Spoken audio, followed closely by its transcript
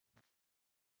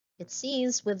It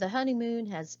seems with the honeymoon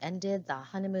has ended, the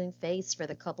honeymoon phase for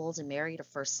the couples in Married at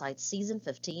First Sight season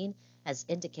 15, as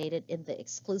indicated in the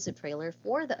exclusive trailer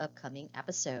for the upcoming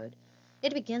episode.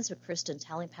 It begins with Kristen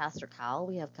telling Pastor Kyle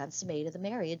we have consummated the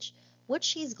marriage, which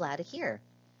she's glad to hear.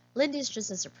 Lindy is just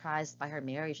as surprised by her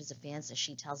marriage as the fans as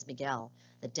she tells Miguel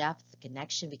the depth, the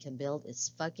connection we can build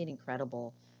is fucking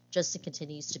incredible. Justin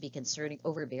continues to be concerning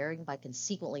overbearing by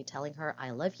consequently telling her, I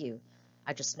love you.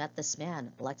 I just met this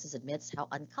man. Alexis admits how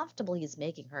uncomfortable he is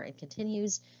making her and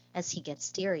continues as he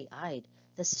gets teary eyed.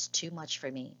 This is too much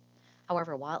for me.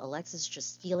 However, while Alexis is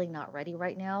just feeling not ready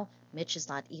right now, Mitch is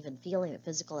not even feeling a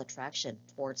physical attraction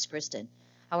towards Kristen.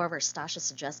 However, Stasha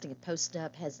suggesting a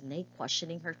post-up has Nate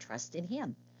questioning her trust in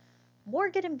him.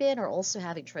 Morgan and Ben are also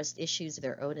having trust issues of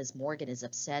their own as Morgan is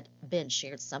upset Ben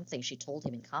shared something she told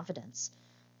him in confidence.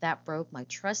 That broke my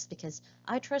trust because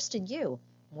I trust in you,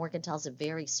 Morgan tells a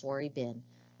very sorry Ben.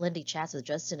 Lindy chats with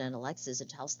Justin and Alexis and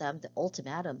tells them the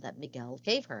ultimatum that Miguel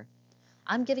gave her.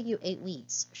 I'm giving you 8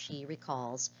 weeks, she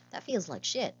recalls. That feels like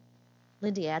shit.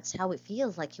 Lindy adds how it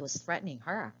feels like he was threatening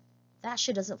her. That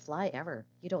shit doesn't fly ever.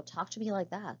 You don't talk to me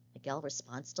like that, Miguel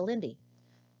responds to Lindy.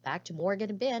 Back to Morgan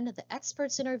and Ben, the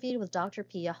experts interviewed with Dr.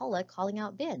 Pia Hulla calling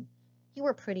out Ben. You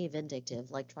were pretty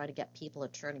vindictive, like trying to get people to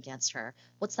turn against her.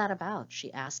 What's that about?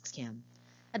 She asks him.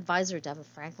 Advisor Devin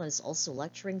Franklin is also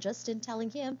lecturing Justin, telling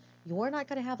him, you're not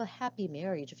going to have a happy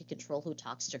marriage if you control who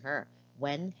talks to her,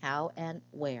 when, how, and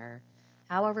where.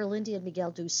 However, Lindy and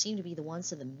Miguel do seem to be the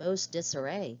ones in the most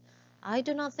disarray. I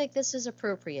do not think this is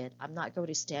appropriate. I'm not going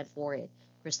to stand for it.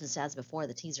 Kristen says before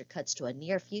the teaser cuts to a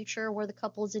near future where the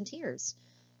couple is in tears.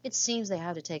 It seems they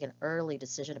have to take an early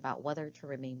decision about whether to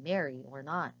remain married or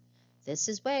not. This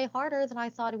is way harder than I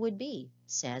thought it would be,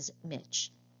 says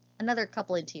Mitch. Another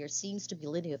couple in tears seems to be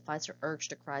Lindy, who fights her urge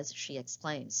to cry as she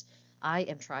exclaims, I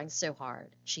am trying so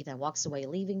hard. She then walks away,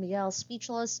 leaving Miguel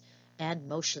speechless and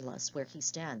motionless where he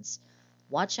stands.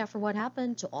 Watch out for what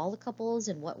happened to all the couples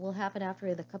and what will happen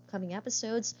after the upcoming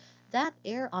episodes that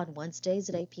air on Wednesdays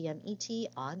at 8 p.m. ET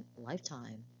on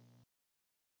Lifetime.